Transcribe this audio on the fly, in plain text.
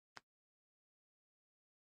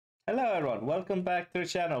Hello everyone, welcome back to the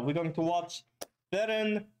channel. We're going to watch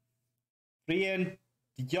Frieren, Beyond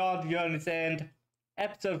Journey's End,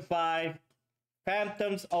 Episode 5,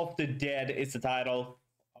 Phantoms of the Dead is the title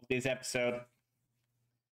of this episode.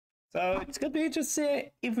 So it's going to be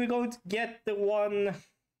interesting if we're going to get the one...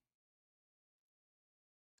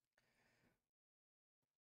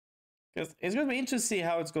 Because it's going to be interesting to see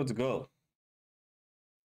how it's going to go.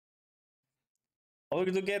 Are we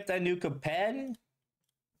going to get a new companion?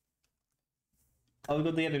 Are we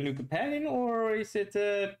going to get a new companion, or is it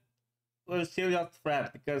well, still just friends?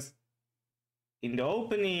 Because in the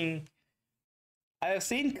opening, I have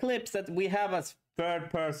seen clips that we have as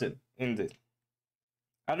third person in this.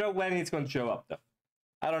 I don't know when it's going to show up though.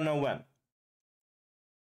 I don't know when.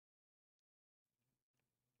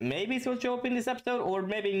 Maybe it's going to show up in this episode, or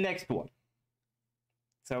maybe next one.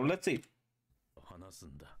 So let's see.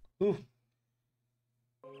 Ooh.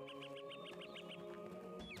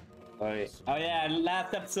 Oh yeah,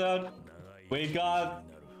 last episode we got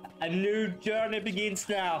a new journey begins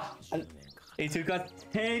now. And it took us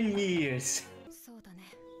 10 years.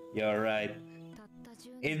 You're right.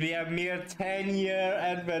 It'll be a mere 10-year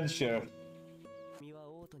adventure.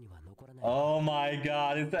 Oh my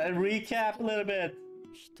god, it's a recap a little bit.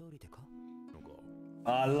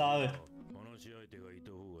 I love it.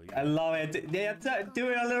 I love it. They are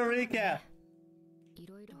doing a little recap.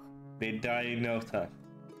 They die in no time.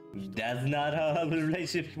 That's not how the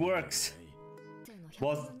relationship works. It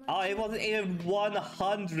wasn't even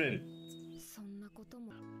 100.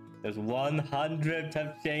 There's 100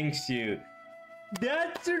 have changed you.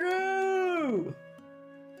 That's true!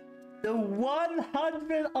 The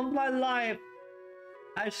 100 of my life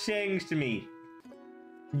has changed me.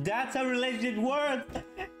 That's how relationship works.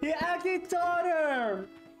 He actually taught her.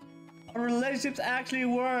 Relationships actually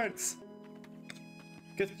works.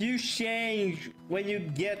 Because you change when you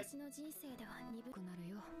get...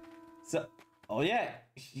 So, oh yeah,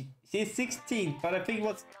 she's 16, but I think it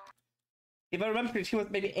was... If I remember, she was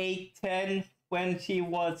maybe 8, 10 when she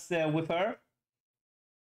was with her.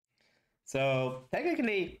 So,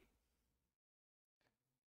 technically,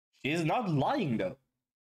 she's not lying though.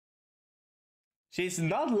 She's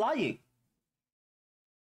not lying.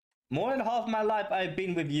 More than half my life I've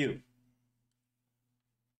been with you.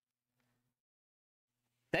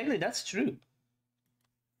 Technically, that's true.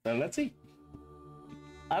 So let's see.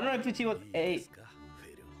 I don't know if she was 8.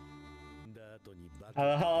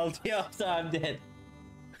 Oh, I'm dead.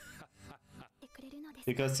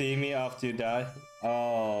 You can see me after you die.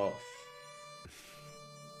 Oh.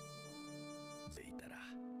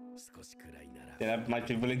 Then I might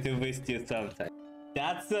be willing to visit you sometime.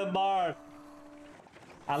 That's a mark.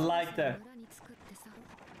 I like that.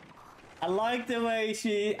 I like the way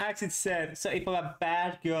she actually said, so if I'm a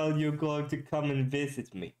bad girl, you're going to come and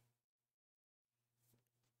visit me.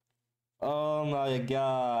 Oh my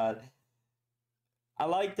god. I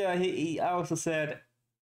like that he also said,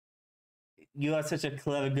 you are such a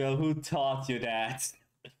clever girl, who taught you that?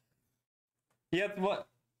 Yet what?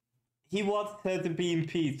 He wants her to be in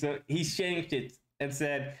peace, so he changed it and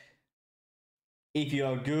said, if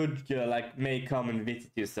you're a good girl, I may come and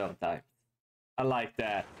visit you sometime. I like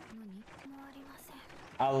that.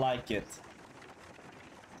 I like it.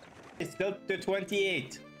 It's up to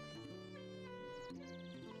 28.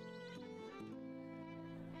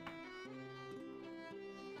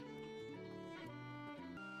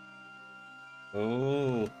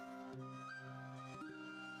 Oh.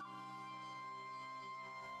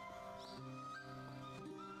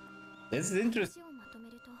 This is interesting.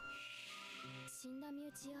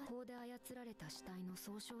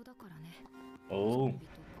 Oh.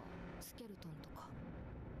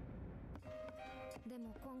 で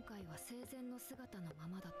も今回は生前の姿のま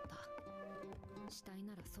まだった。死体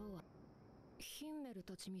ならそうはヒンメル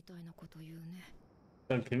たちみたいなこと言うね。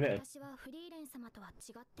私はフリーレン様とは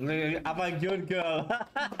違って。I'm a good girl.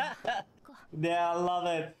 Yeah, I love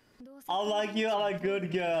it. I'm like you, I'm a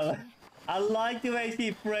good girl. I like the way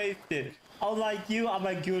she phrased it. I'm like you, I'm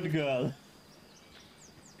a good girl.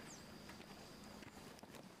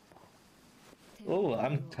 Oh,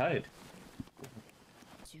 I'm tired.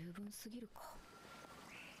 十分すぎるか。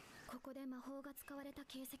ここで魔法が使われた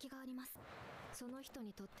形跡があります。その人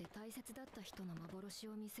にとって大切だった人の幻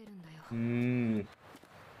を見せるんだよ。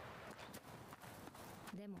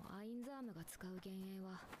でもアインザームが使う幻影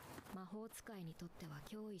は魔法使いにとっては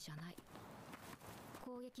脅威じゃない。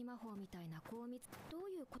攻撃魔法みたいな高密。どう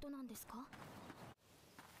いうことなんですか？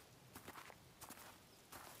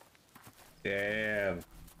 Damn.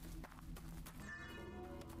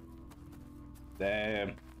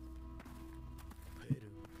 Damn.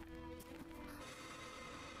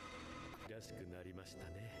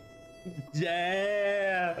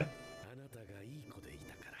 Yeah.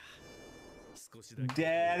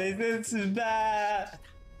 Dad isn't bad.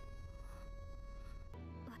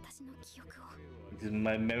 This is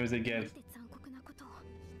my memories again.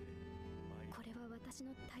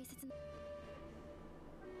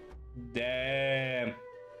 Damn.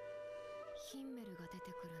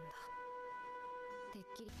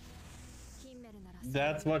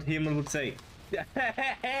 That's what Himmel would say.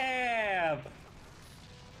 Damn.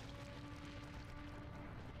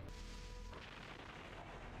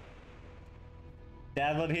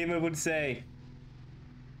 That's what Himmel would say.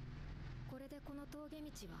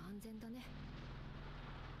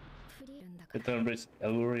 The term is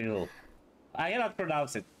Eluriel. I cannot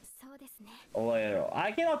pronounce it.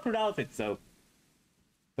 I cannot pronounce it, so.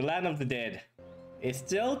 The land of the dead. It's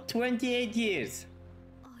still 28 years.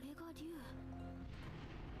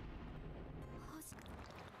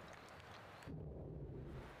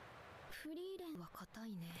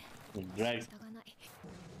 Drags.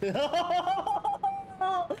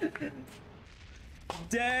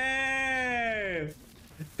 Damn!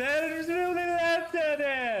 That is really left at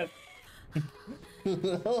it!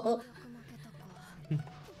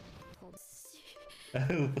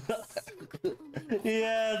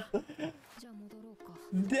 Yes!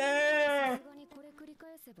 Damn!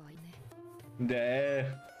 Damn!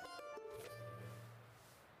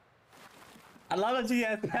 I love that she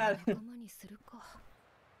has that.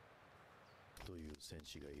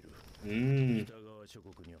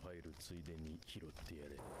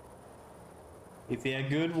 Is he a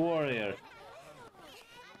good warrior?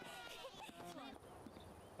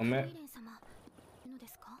 Oh man.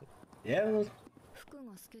 Yeah, it was...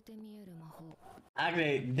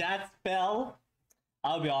 Actually, that spell,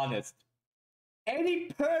 I'll be honest. Any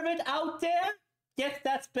pervert out there gets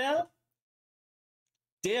that spell,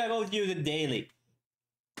 they are going to use it daily.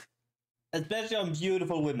 Especially on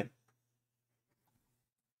beautiful women.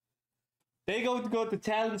 They're going to go to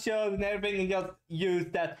talent shows and everything and just use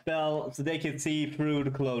that spell so they can see through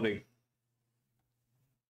the clothing.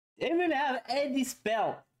 They will have any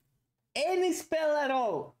spell at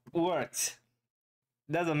all works.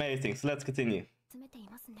 That's amazing, so let's continue.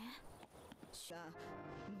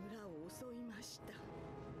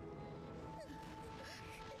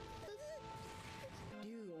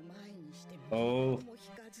 Oh.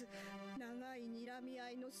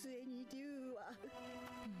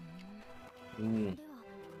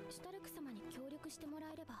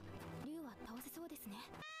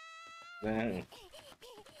 Man.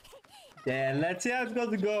 Yeah, let's see how it's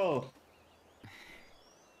going to go.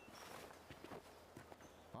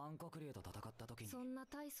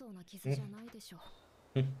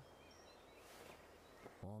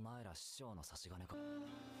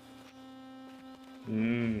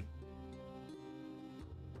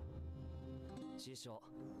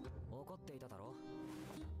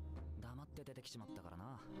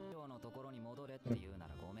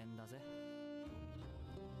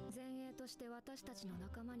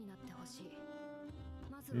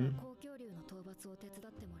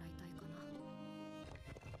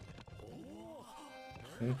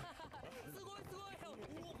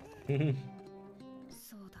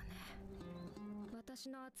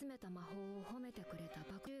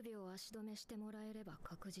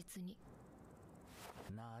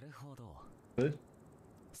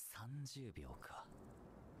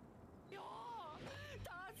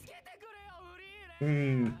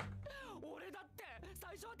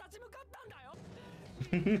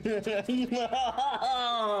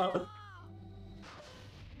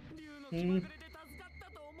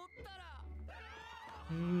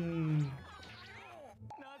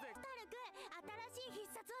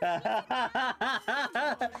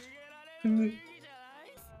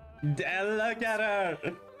 Damn, look at her!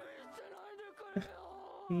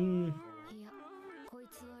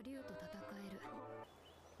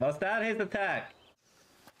 Was that his attack?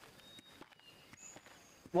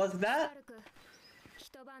 Was that?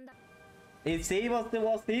 Was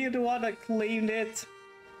he the one that cleaned it?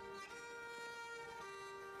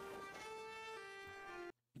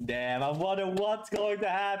 Damn, I wonder what's going to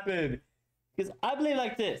happen. Because I believe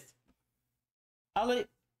like this. I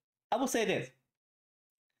will say this.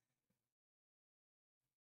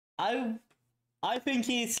 I think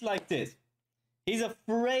he's like this. He's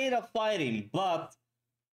afraid of fighting, but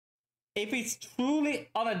if he's truly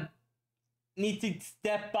on a need to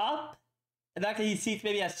step up, and actually he sees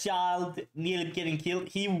maybe a child nearly getting killed,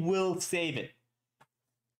 he will save it.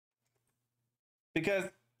 Because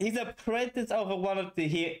he's a apprentice of one of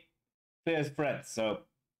his friends, so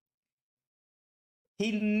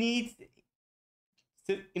he needs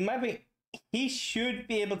to, in my opinion, he should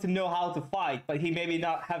be able to know how to fight, but he maybe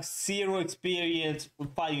not have zero experience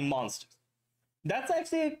with fighting monsters. That's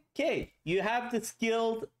actually okay. You have the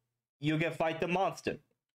skill, you can fight the monster.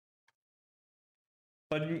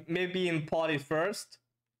 But maybe in party first,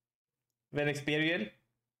 with experience,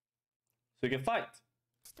 so you can fight.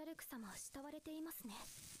 スタルク様は慕われていますね。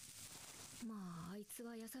まああいつ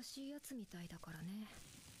は優しいやつみたいだからね。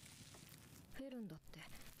フェルンだって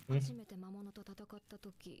初めて魔物と戦った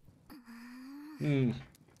時、分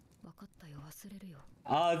かったよ、忘れるよ。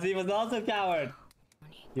Oh, so he was also a coward.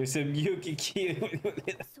 You're so Yuki cute.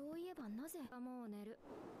 そういえばなぜもう寝る。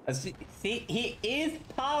See, he is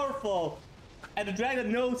powerful, and the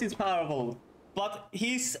dragon knows he's powerful, but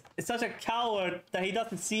he's such a coward that he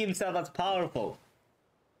doesn't see himself as powerful.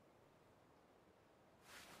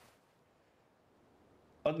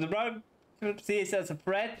 But the dragon sees as a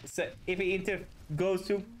threat, so if he goes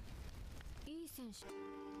to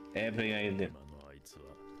everything I do.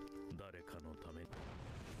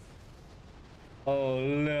 Oh,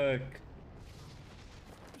 look.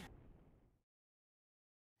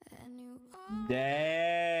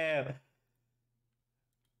 Damn.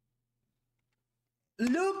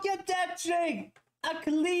 Look at that thing.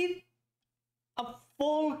 A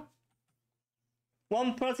full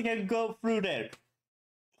one person can go through there.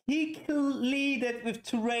 He cleaned it with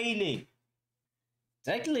training.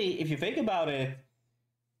 Actually, if you think about it,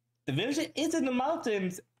 the village is in the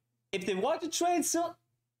mountains. If they want to train so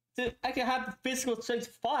to actually have the physical strength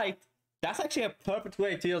to fight, that's actually a perfect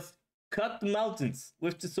way to just cut the mountains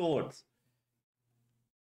with the swords.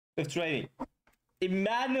 With training.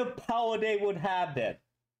 Imagine the power they would have then.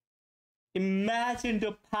 Imagine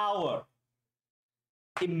the power.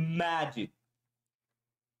 Imagine.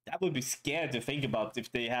 That would be scary to think about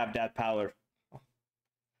if they have that power.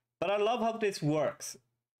 But I love how this works.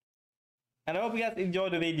 And I hope you guys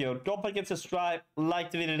enjoyed the video. Don't forget to subscribe,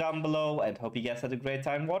 like the video down below, and hope you guys had a great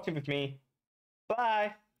time watching with me.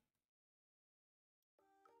 Bye!